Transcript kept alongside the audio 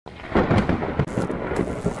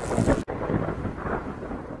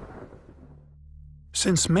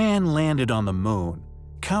Since man landed on the moon,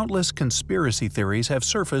 countless conspiracy theories have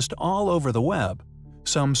surfaced all over the web,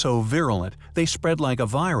 some so virulent they spread like a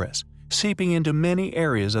virus, seeping into many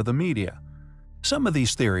areas of the media. Some of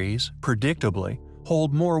these theories, predictably,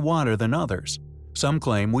 hold more water than others. Some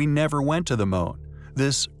claim we never went to the moon,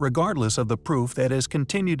 this regardless of the proof that has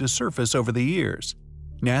continued to surface over the years.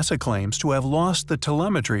 NASA claims to have lost the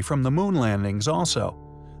telemetry from the moon landings also.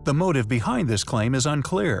 The motive behind this claim is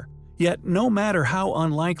unclear, yet no matter how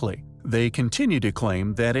unlikely, they continue to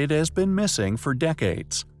claim that it has been missing for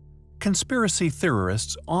decades. Conspiracy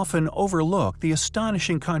theorists often overlook the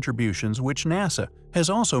astonishing contributions which NASA has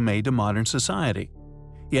also made to modern society.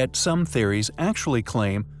 Yet some theories actually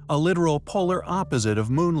claim a literal polar opposite of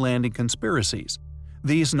moon landing conspiracies.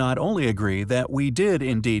 These not only agree that we did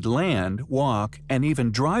indeed land, walk, and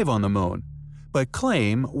even drive on the moon, but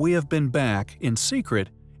claim we have been back in secret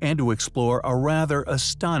and to explore a rather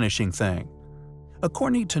astonishing thing.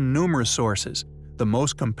 According to numerous sources, the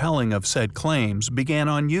most compelling of said claims began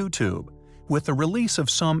on YouTube, with the release of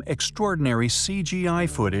some extraordinary CGI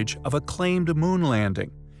footage of a claimed moon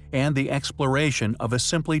landing and the exploration of a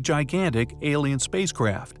simply gigantic alien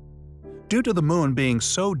spacecraft. Due to the moon being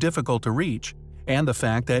so difficult to reach, and the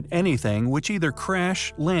fact that anything which either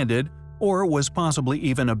crashed, landed, or was possibly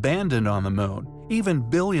even abandoned on the moon, even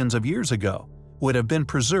billions of years ago, would have been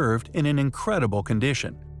preserved in an incredible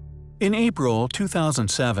condition. In April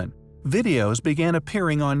 2007, videos began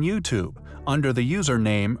appearing on YouTube under the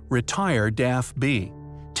username RetireDAFB,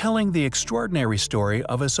 telling the extraordinary story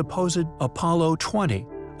of a supposed Apollo 20,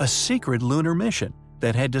 a secret lunar mission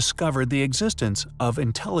that had discovered the existence of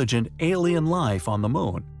intelligent alien life on the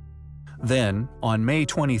moon. Then, on May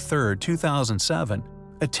 23, 2007,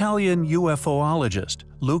 Italian UFOologist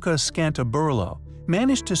Luca Scantaburlo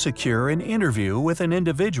managed to secure an interview with an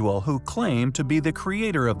individual who claimed to be the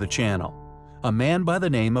creator of the channel, a man by the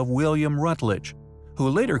name of William Rutledge, who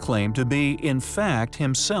later claimed to be, in fact,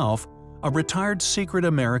 himself a retired secret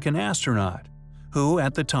American astronaut, who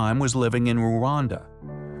at the time was living in Rwanda.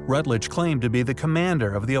 Rutledge claimed to be the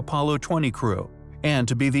commander of the Apollo 20 crew and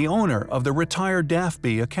to be the owner of the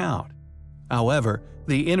RetireDAFB account. However,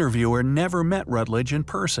 the interviewer never met Rutledge in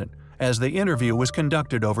person, as the interview was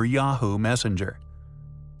conducted over Yahoo Messenger.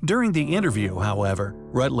 During the interview, however,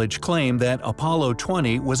 Rutledge claimed that Apollo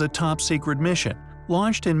 20 was a top-secret mission,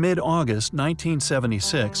 launched in mid-August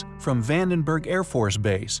 1976 from Vandenberg Air Force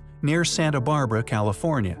Base near Santa Barbara,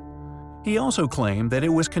 California. He also claimed that it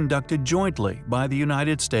was conducted jointly by the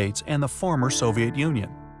United States and the former Soviet Union.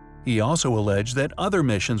 He also alleged that other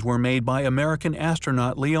missions were made by American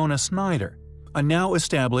astronaut Leona Snyder, a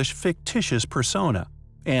now-established fictitious persona,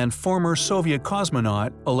 and former Soviet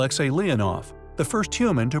cosmonaut Alexei Leonov, the first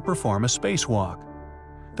human to perform a spacewalk.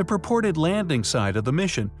 The purported landing site of the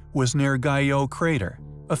mission was near Guyot Crater,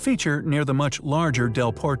 a feature near the much larger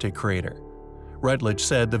Del Porte crater. Rutledge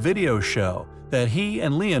said the videos show that he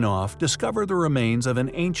and Leonov discovered the remains of an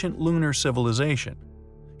ancient lunar civilization.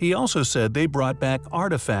 He also said they brought back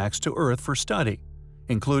artifacts to Earth for study,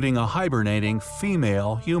 including a hibernating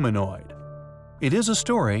female humanoid. It is a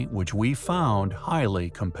story which we found highly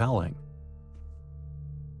compelling.